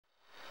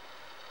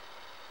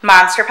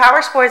Monster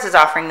Powersports is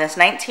offering this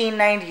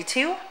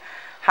 1992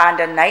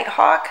 Honda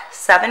Nighthawk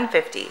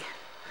 750.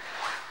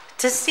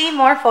 To see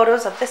more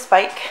photos of this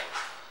bike,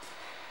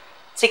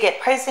 to get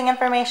pricing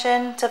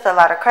information, to fill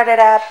out a credit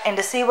app, and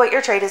to see what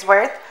your trade is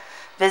worth,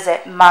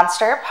 visit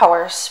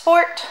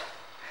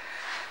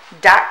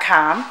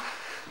monsterpowersport.com.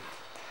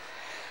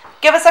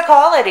 Give us a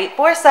call at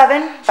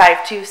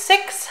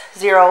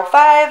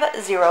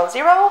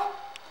 847-526-0500,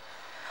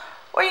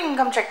 or you can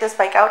come check this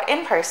bike out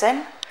in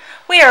person.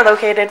 We are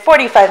located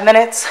 45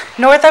 minutes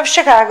north of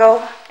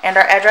Chicago, and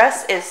our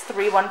address is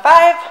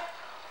 315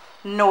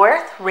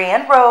 North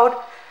Rand Road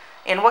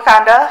in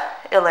Wauconda,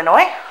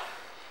 Illinois.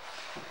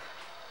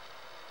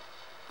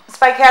 This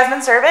bike has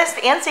been serviced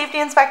and safety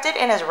inspected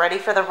and is ready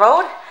for the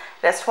road.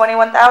 It has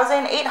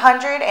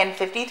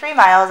 21,853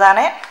 miles on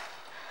it.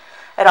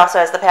 It also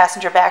has the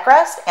passenger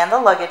backrest and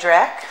the luggage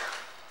rack.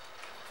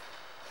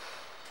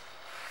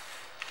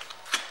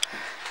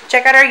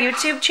 Check out our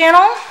YouTube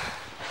channel.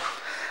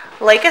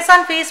 Like us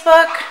on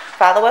Facebook.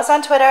 Follow us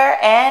on Twitter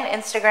and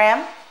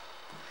Instagram.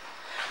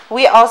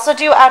 We also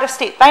do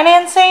out-of-state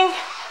financing.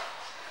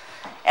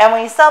 And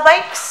we sell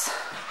bikes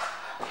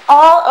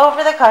all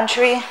over the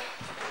country.